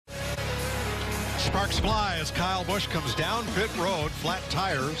Sparks fly as Kyle Busch comes down pit road, flat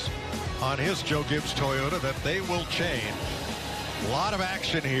tires on his Joe Gibbs Toyota that they will change. A lot of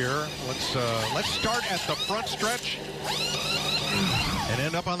action here. Let's start at the front stretch and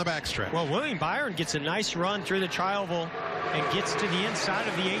end up on the back stretch. Well, William Byron gets a nice run through the tri-oval and gets to the inside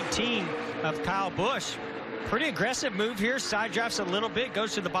of the 18 of Kyle Busch. Pretty aggressive move here. Side drafts a little bit,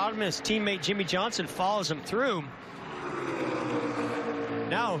 goes to the bottom, and his teammate Jimmie Johnson follows him through.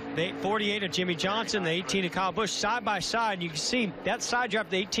 Now, the 48 of Jimmie Johnson, the 18 of Kyle Busch, side by side. You can see that side draft,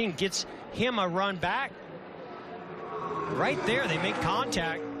 the 18, gets him a run back. Right there, they make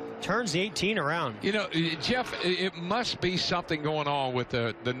contact, turns the 18 around. You know, Jeff, it must be something going on with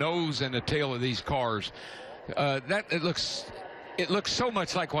the nose and the tail of these cars. It looks so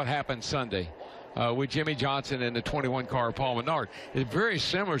much like what happened Sunday with Jimmie Johnson and the 21 car of Paul Menard. It's a very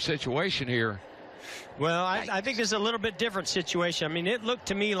similar situation here. Well, I think there's a little bit different situation. I mean, it looked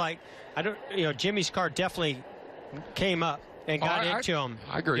to me like Jimmie's car definitely came up and got into him.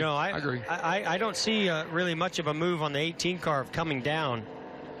 I agree. I agree. I don't see really much of a move on the 18 car of coming down.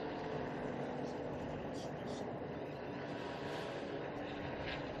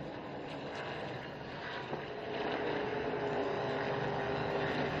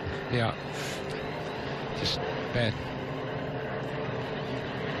 Yeah. Just bad.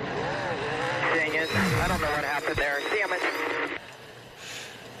 Dang it. I don't know what happened there. Damn it.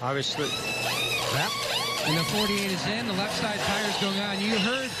 Obviously. And the 48 is in. The left side tire's going on. You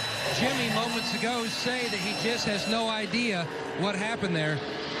heard Jimmie moments ago say that he just has no idea what happened there.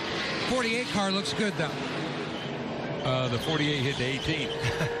 48 car looks good, though. The 48 hit the 18.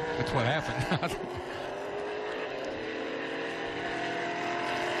 That's what happened.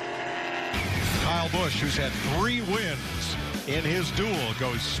 Kyle Busch, who's had 3 wins in his duel,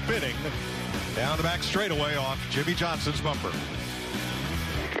 goes spinning down the back straightaway off Jimmie Johnson's bumper.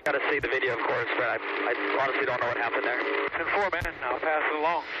 Got to see the video, of course, but I honestly don't know what happened there. It's been 4 minutes now. Pass it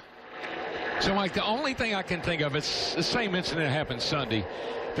along. So, Mike, the only thing I can think of, it's the same incident that happened Sunday.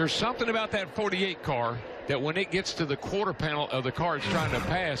 There's something about that 48 car that when it gets to the quarter panel of the car it's trying to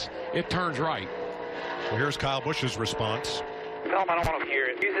pass, it turns right. Well, here's Kyle Busch's response. Tell him I don't want to hear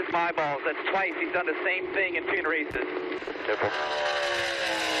it. Use his eyeballs. That's twice he's done the same thing in 2 races. Simple.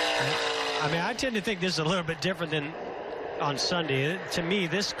 I mean, I tend to think this is a little bit different than on Sunday. To me,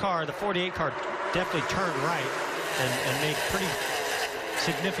 this car, the 48 car, definitely turned right and made pretty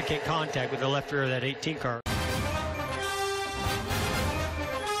significant contact with the left rear of that 18 car.